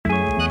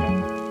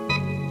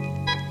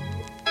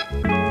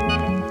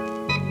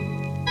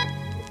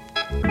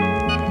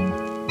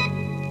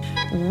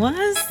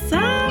What's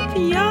up,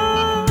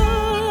 y'all?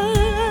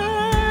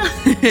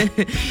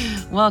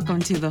 Welcome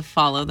to the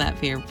Follow That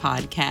Fear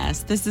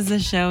podcast. This is a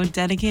show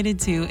dedicated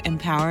to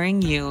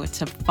empowering you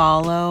to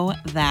follow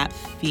that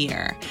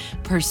fear,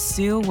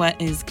 pursue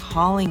what is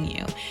calling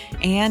you,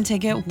 and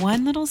take it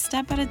one little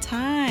step at a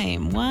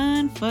time,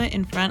 one foot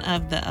in front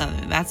of the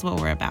other. That's what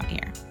we're about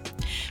here.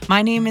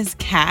 My name is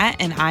Kat,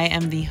 and I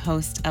am the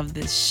host of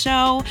this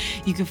show.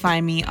 You can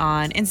find me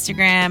on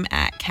Instagram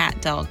at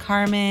Kat Del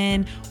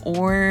Carmen,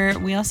 or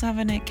we also have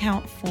an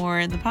account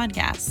for the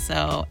podcast.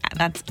 So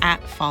that's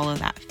at Follow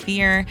That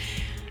Fear.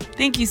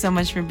 Thank you so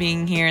much for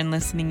being here and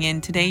listening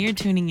in. Today, you're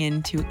tuning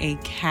in to a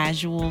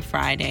casual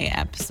Friday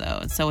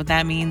episode. So what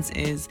that means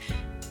is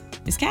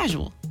it's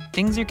casual.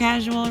 Things are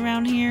casual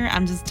around here.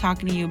 I'm just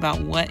talking to you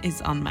about what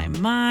is on my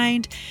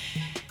mind.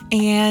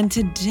 And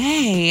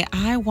today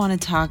I want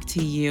to talk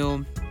to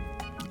you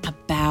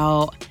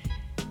about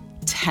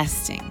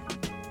testing.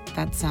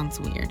 That sounds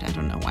weird. I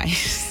don't know why I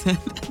said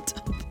that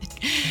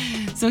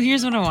topic. So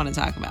here's what I want to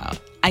talk about.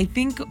 I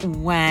think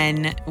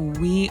when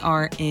we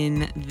are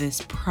in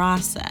this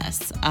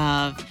process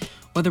of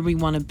whether we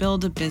want to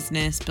build a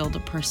business, build a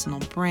personal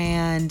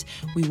brand,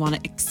 we want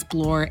to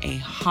explore a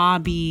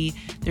hobby,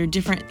 there are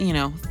different,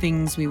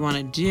 things we want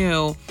to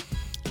do.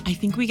 I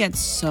think we get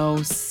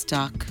so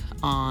stuck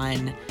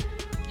on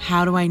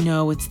how do I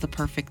know it's the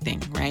perfect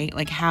thing, right?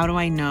 Like, how do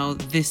I know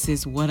this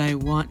is what I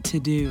want to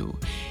do?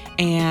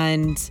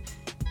 And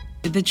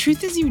the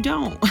truth is you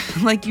don't.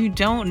 You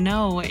don't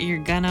know what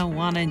you're gonna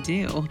want to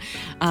do.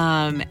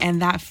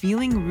 And that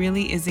feeling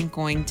really isn't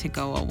going to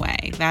go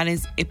away. That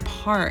is a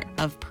part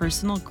of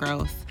personal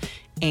growth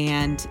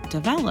and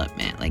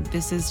development.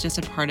 This is just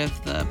a part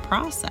of the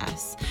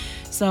process.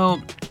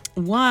 So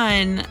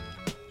one,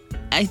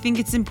 I think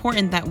it's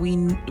important that we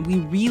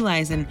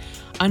realize and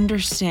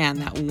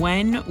understand that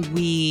when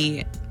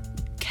we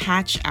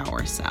catch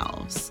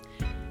ourselves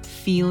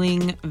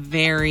feeling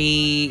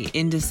very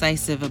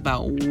indecisive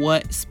about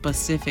what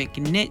specific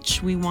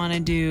niche we want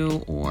to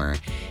do, or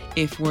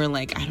if we're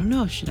like, I don't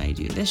know, should I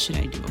do this? Should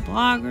I do a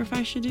blog, or if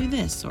I should do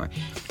this? Or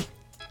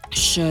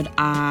should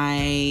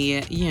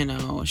I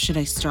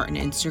start an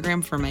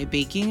Instagram for my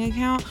baking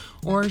account,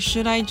 or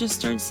should I just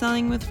start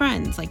selling with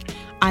friends?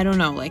 I don't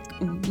know,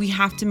 we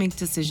have to make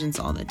decisions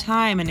all the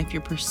time. And if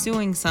you're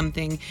pursuing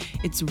something,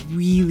 it's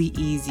really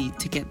easy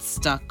to get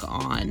stuck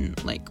on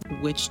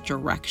which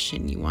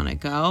direction you want to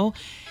go.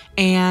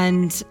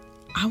 And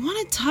I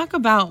want to talk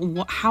about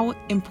how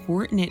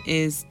important it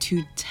is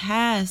to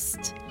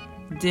test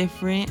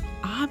different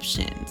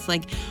options.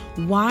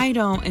 Why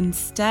don't,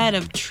 instead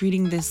of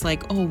treating this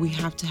we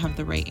have to have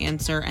the right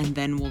answer and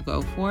then we'll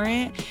go for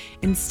it,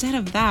 instead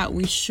of that,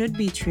 we should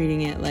be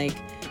treating it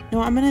no,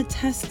 I'm going to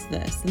test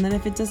this. And then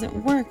if it doesn't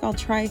work, I'll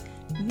try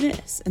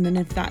this. And then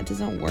if that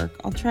doesn't work,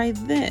 I'll try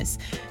this.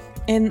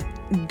 And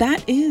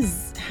that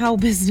is how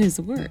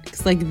business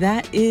works.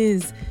 That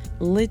is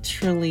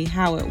literally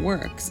how it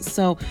works.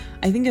 So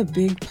I think a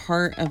big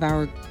part of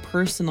our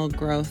personal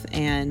growth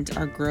and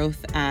our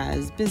growth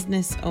as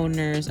business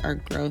owners, our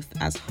growth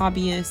as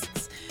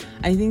hobbyists,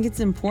 I think it's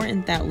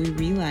important that we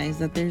realize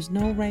that there's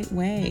no right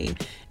way.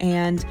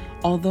 And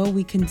although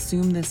we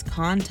consume this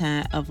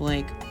content of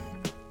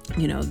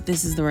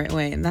this is the right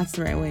way and that's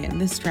the right way and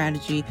this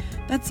strategy,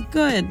 that's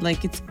good.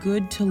 It's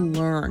good to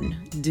learn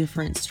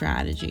different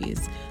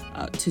strategies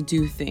to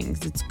do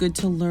things. It's good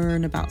to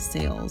learn about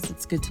sales.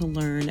 It's good to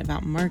learn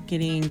about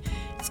marketing.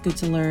 It's good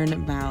to learn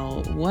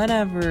about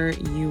whatever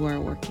you are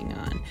working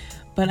on.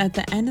 But at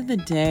the end of the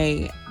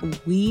day,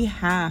 we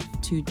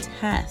have to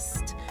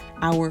test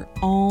our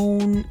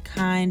own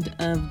kind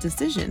of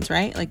decisions,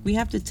 right? We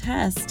have to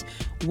test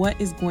what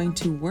is going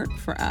to work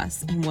for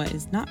us and what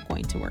is not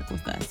going to work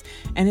with us.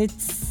 And it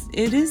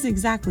is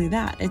exactly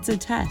that. It's a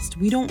test.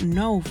 We don't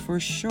know for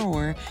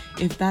sure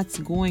if that's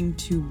going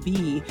to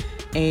be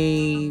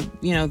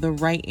the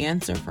right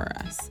answer for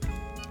us.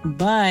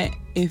 But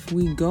if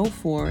we go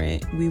for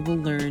it, we will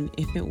learn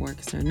if it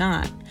works or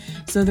not.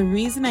 So the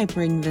reason I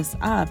bring this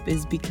up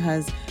is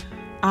because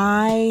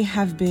I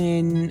have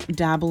been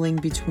dabbling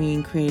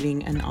between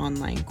creating an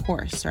online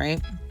course,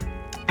 right?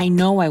 I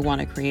know I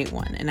want to create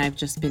one, and I've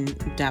just been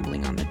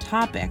dabbling on the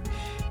topic.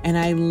 And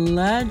I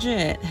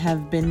legit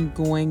have been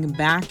going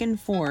back and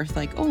forth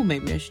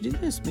maybe I should do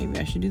this, maybe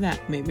I should do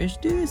that, maybe I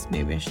should do this,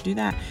 maybe I should do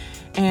that.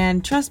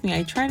 And trust me,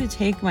 I try to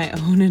take my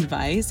own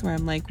advice where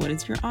I'm what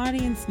does your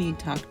audience need?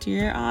 Talk to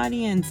your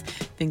audience.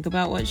 Think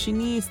about what she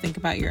needs. Think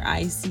about your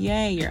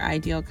ICA, your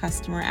ideal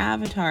customer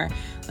avatar.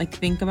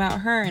 Think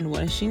about her and what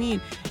does she need?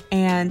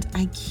 And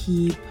I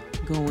keep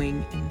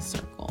going in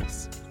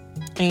circles.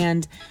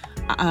 And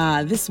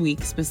this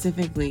week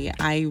specifically,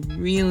 I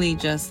really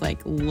just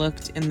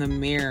looked in the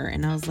mirror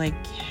and I was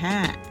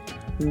Kat,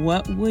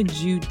 what would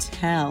you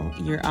tell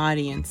your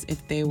audience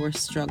if they were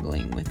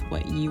struggling with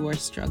what you are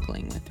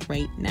struggling with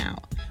right now?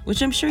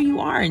 Which I'm sure you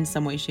are in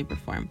some way, shape, or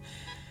form.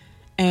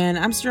 And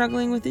I'm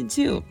struggling with it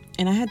too.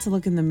 And I had to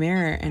look in the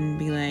mirror and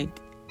be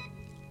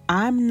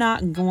I'm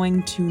not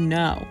going to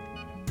know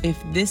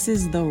if this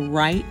is the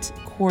right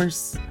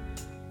course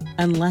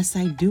unless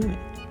I do it.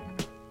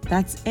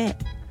 That's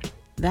it.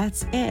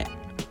 That's it.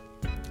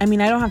 I mean,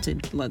 I don't have to,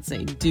 let's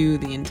say, do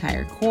the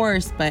entire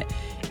course, but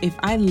if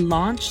I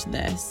launch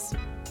this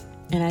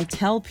and I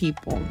tell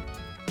people,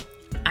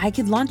 I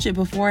could launch it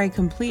before I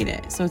complete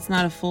it, so it's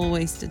not a full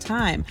waste of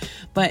time.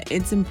 But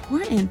it's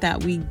important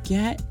that we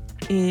get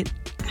it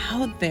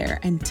out there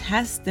and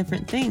test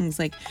different things.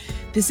 Like,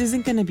 this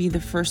isn't going to be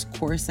the first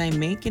course I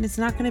make, and it's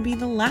not going to be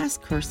the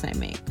last course I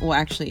make. Well,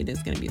 actually, it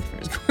is going to be the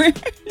first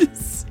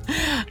course.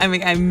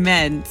 I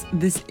meant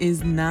this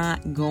is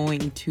not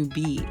going to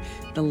be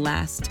the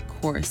last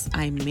course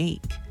I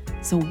make.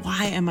 So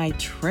why am I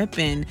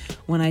tripping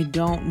when I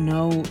don't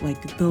know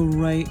like the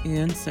right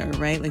answer,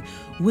 right? Like,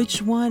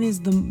 which one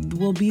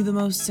will be the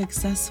most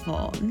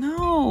successful?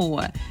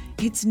 No,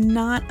 it's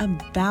not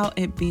about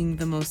it being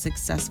the most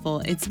successful.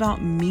 It's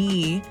about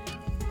me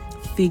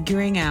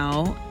figuring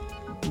out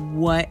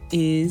what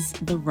is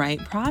the right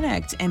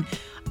product. And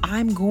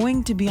I'm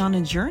going to be on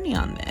a journey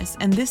on this.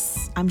 And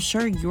this, I'm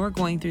sure you're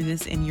going through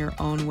this in your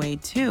own way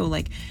too.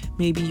 Like,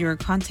 maybe you're a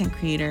content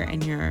creator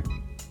and you're,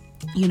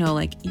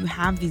 like, you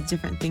have these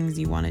different things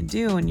you want to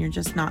do and you're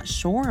just not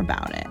sure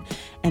about it.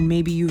 And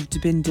maybe you've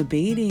been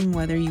debating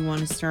whether you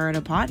want to start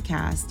a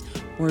podcast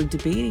or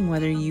debating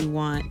whether you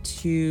want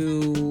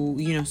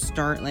to,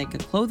 start like a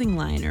clothing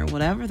line or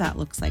whatever that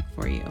looks like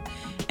for you.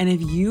 And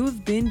if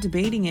you've been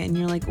debating it and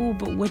you're like, oh,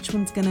 but which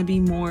one's going to be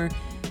more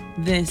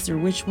this or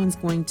which one's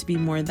going to be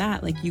more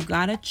that, like, you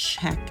got to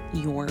check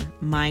your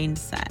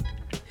mindset.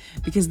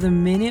 Because the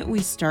minute we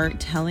start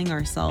telling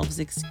ourselves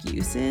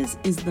excuses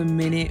is the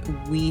minute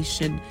we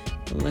should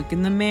look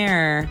in the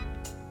mirror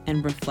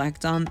and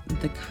reflect on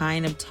the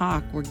kind of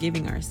talk we're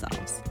giving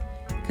ourselves.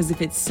 Because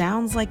if it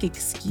sounds like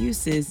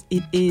excuses,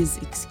 it is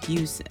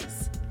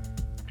excuses.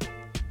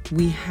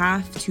 We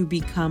have to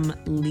become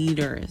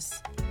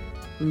leaders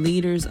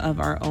of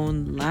our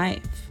own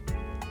life.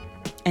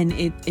 And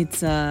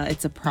it's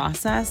a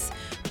process,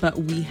 but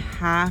we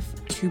have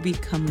to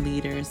become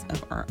leaders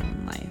of our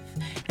own life.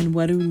 And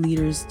what do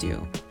leaders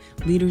do?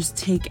 Leaders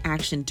take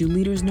action. Do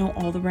leaders know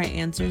all the right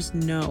answers?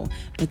 No,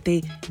 but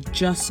they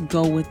just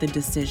go with the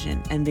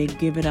decision and they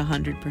give it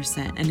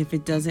 100%. And if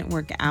it doesn't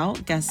work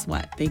out, guess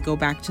what? They go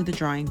back to the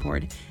drawing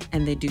board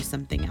and they do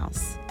something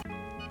else.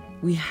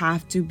 We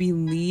have to be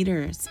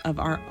leaders of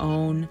our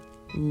own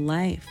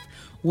life.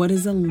 What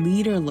does a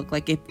leader look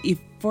like? If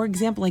for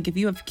example, like if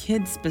you have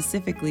kids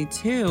specifically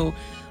too,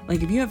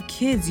 like if you have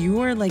kids,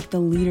 you are like the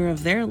leader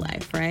of their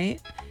life,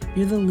 right?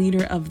 You're the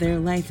leader of their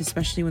life,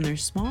 especially when they're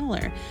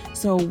smaller.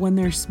 So when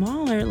they're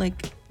smaller,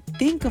 like,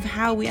 think of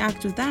how we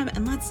act with them,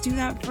 and let's do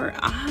that for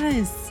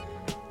us.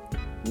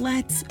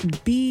 Let's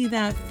be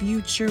that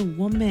future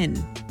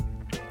woman.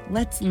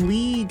 Let's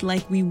lead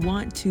like we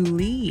want to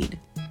lead.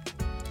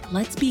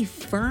 Let's be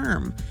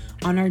firm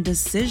on our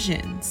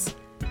decisions.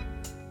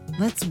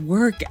 Let's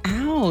work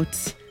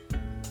out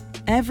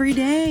every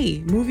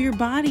day. Move your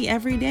body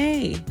every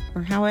day,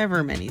 or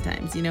however many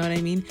times, you know what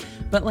I mean?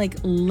 But like,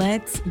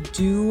 let's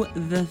do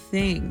the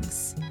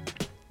things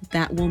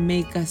that will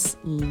make us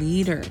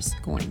leaders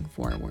going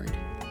forward.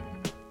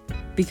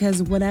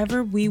 Because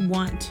whatever we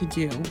want to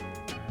do,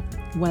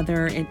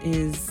 whether it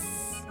is,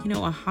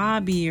 a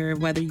hobby, or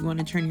whether you want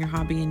to turn your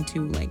hobby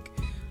into like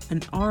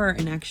an art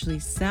and actually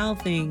sell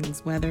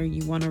things, whether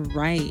you want to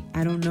write,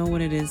 I don't know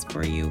what it is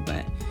for you,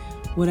 but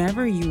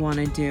whatever you want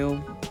to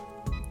do,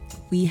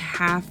 we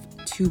have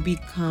to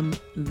become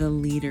the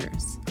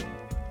leaders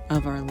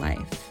of our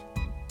life.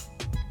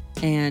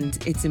 And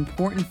it's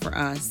important for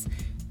us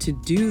to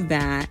do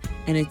that.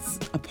 And it's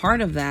a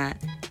part of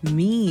that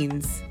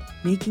means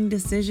making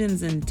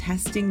decisions and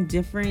testing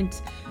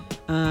different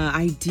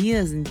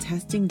ideas and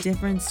testing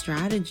different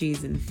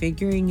strategies and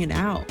figuring it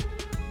out.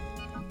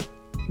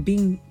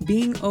 Being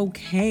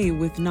okay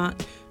with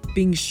not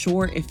being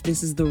sure if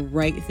this is the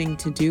right thing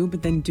to do,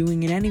 but then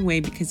doing it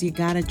anyway because you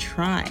gotta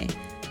try.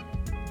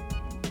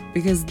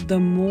 Because the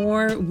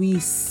more we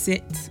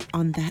sit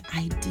on that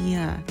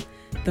idea,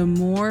 the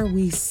more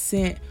we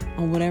sit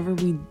on whatever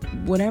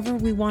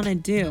we want to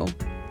do,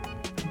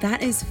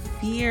 that is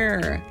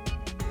fear.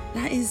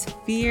 That is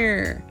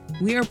fear.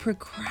 We are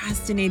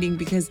procrastinating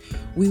because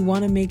we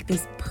want to make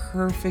this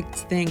perfect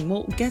thing.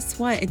 Well, guess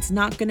what? It's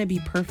not going to be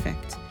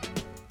perfect.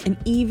 And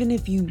even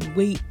if you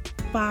wait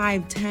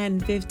 5, 10,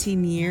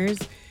 15 years,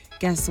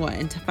 guess what?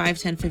 In 5,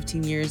 10,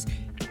 15 years,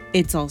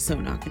 it's also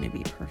not going to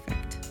be perfect.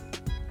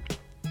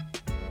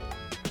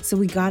 So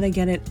we got to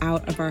get it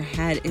out of our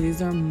head. It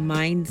is our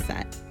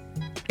mindset.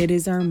 It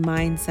is our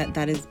mindset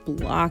that is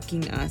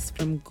blocking us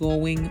from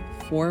going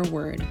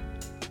forward.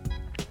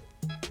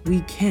 We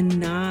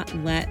cannot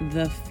let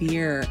the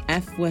fear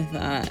F with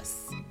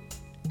us.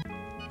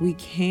 We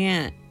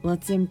can't.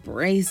 Let's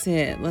embrace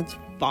it. Let's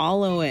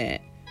follow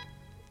it.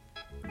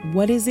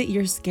 What is it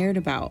you're scared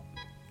about?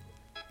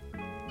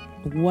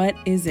 What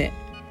is it?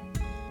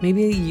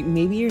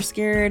 Maybe you're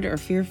scared or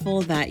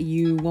fearful that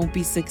you won't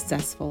be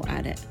successful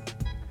at it.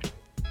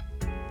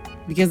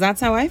 Because that's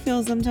how I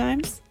feel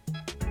sometimes.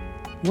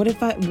 What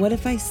if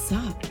I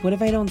suck? What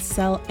if I don't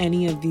sell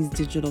any of these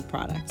digital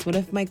products? What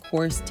if my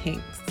course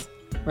tanks,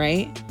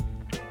 right?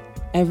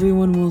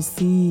 Everyone will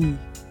see.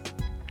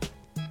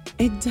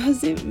 It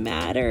doesn't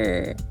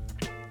matter.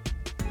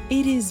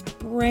 It is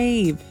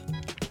brave.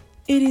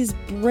 It is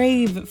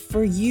brave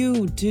for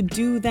you to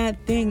do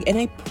that thing. And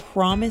I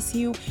promise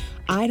you,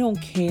 I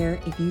don't care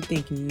if you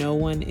think no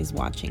one is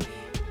watching.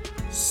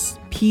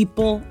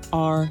 People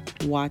are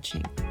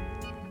watching.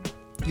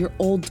 Your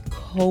old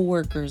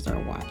coworkers are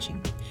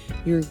watching.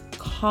 Your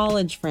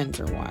college friends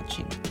are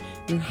watching.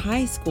 Your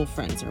high school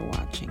friends are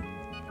watching.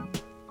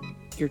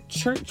 Your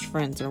church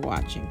friends are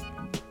watching.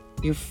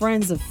 Your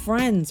friends of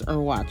friends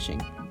are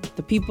watching.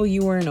 The people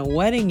you were in a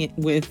wedding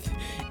with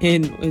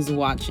is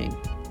watching.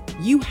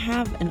 You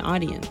have an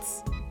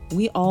audience.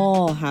 We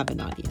all have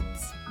an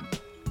audience.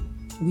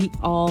 We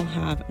all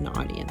have an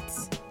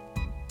audience.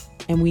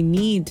 And we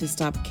need to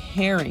stop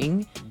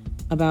caring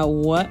about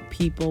what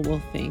people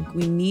will think.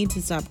 We need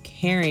to stop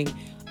caring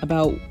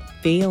about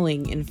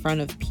failing in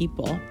front of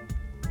people.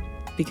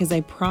 Because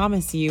I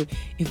promise you,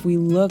 if we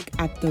look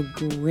at the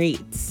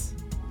greats,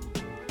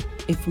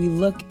 if we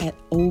look at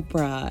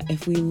Oprah,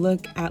 if we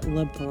look at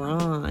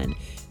LeBron,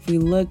 if we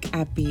look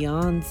at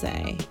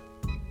Beyonce,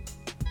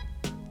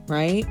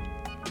 right?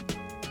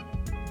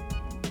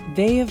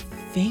 They have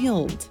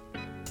failed.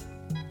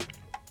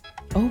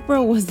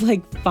 Oprah was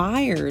like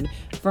fired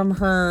from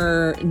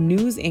her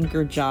news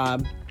anchor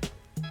job.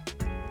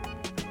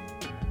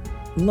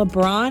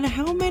 LeBron,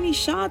 how many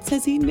shots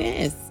has he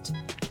missed?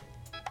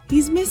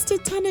 He's missed a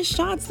ton of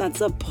shots.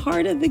 That's a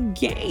part of the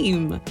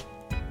game.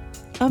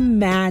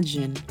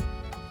 Imagine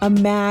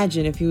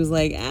if he was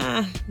like,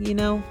 I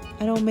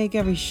don't make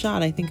every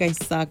shot. I think I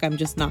suck. I'm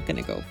just not going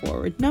to go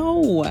forward.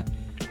 No,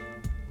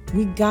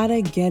 we got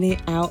to get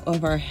it out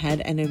of our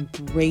head and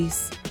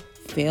embrace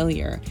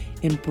failure.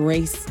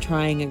 Embrace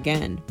trying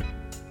again,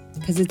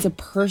 because it's a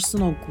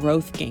personal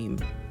growth game.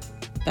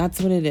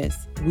 That's what it is.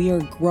 We are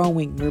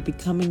growing. We're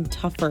becoming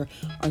tougher.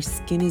 Our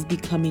skin is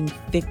becoming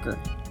thicker.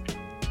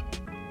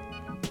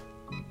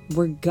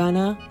 We're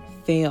gonna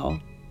fail.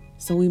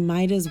 So we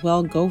might as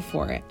well go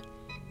for it.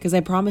 Because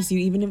I promise you,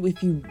 even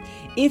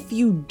if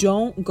you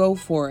don't go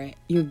for it,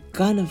 you're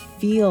gonna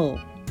feel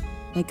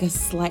like a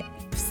slight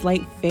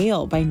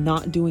fail by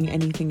not doing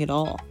anything at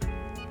all.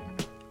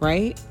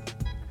 Right?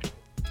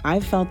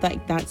 I've felt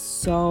like that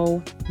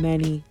so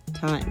many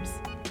times.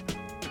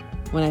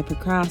 When I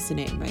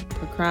procrastinate and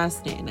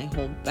I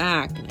hold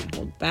back and I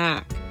hold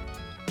back.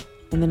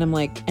 And then I'm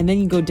like, and then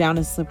you go down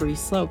a slippery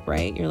slope,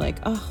 right? You're like,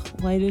 oh,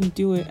 well, I didn't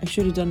do it. I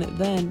should have done it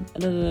then.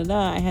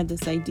 I had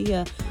this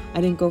idea.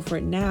 I didn't go for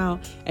it now.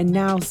 And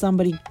now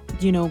somebody,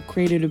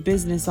 created a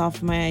business off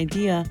of my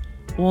idea.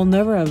 Well, I'll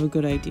never have a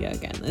good idea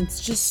again. It's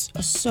just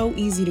so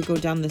easy to go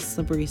down this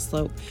slippery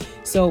slope.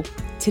 So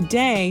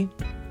today,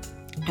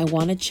 I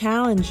want to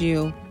challenge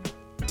you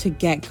to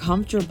get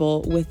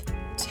comfortable with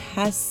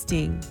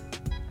testing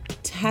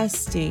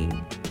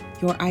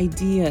your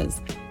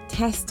ideas,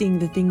 testing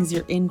the things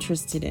you're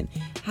interested in,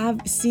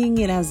 seeing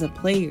it as a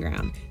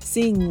playground,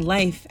 seeing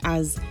life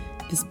as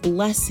this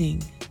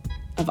blessing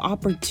of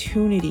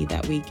opportunity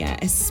that we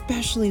get,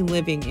 especially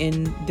living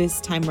in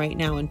this time right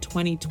now in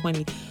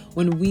 2020,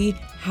 when we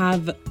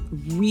have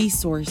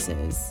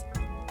resources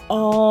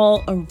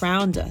all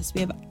around us. We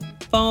have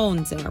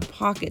phones in our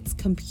pockets,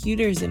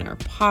 computers in our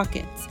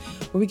pockets,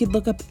 where we could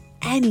look up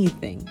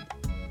anything.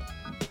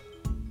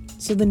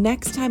 So the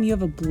next time you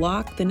have a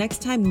block, the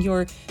next time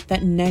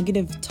that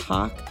negative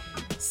talk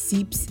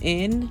seeps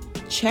in,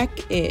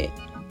 check it.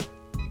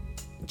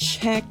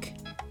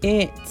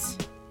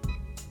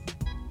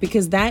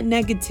 Because that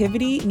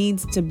negativity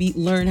needs to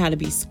learn how to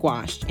be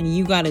squashed, and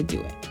you got to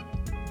do it.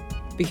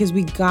 Because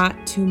we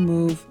got to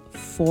move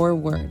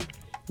forward.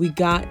 We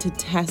got to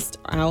test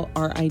out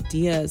our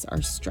ideas,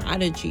 our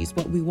strategies,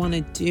 what we want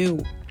to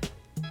do.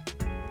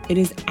 It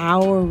is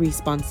our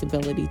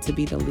responsibility to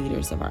be the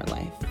leaders of our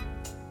life.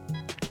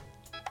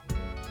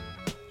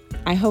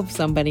 I hope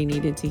somebody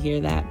needed to hear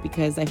that,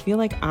 because I feel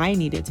like I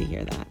needed to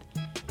hear that.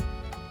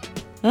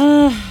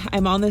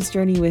 I'm on this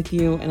journey with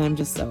you, and I'm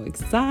just so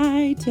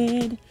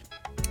excited.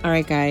 All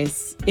right,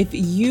 guys, if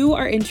you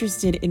are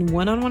interested in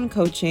one-on-one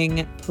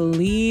coaching,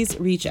 please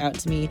reach out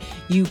to me.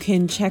 You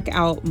can check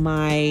out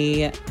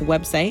my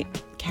website,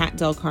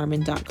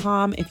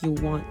 katdelcarmen.com, if you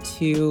want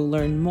to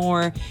learn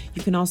more.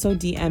 You can also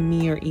DM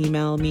me or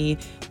email me.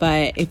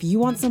 But if you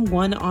want some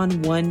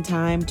one-on-one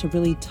time to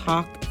really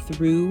talk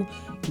through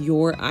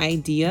your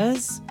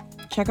ideas,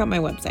 check out my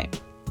website.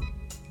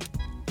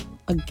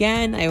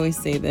 Again, I always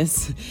say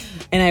this,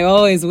 and I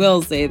always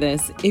will say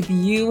this. If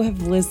you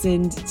have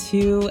listened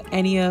to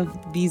any of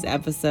these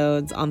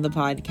episodes on the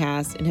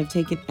podcast and have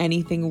taken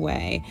anything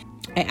away,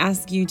 I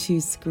ask you to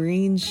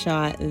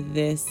screenshot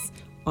this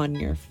on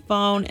your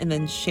phone and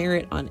then share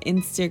it on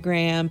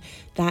Instagram.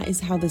 That is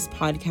how this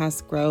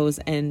podcast grows.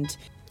 And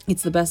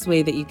It's the best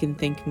way that you can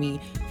thank me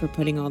for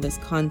putting all this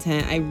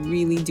content. I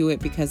really do it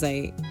because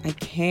I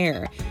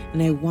care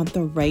and I want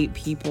the right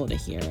people to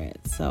hear it.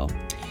 So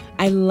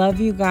I love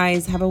you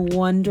guys. Have a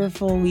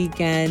wonderful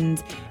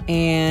weekend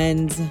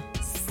and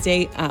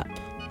stay up.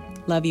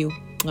 Love you.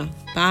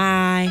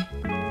 Bye.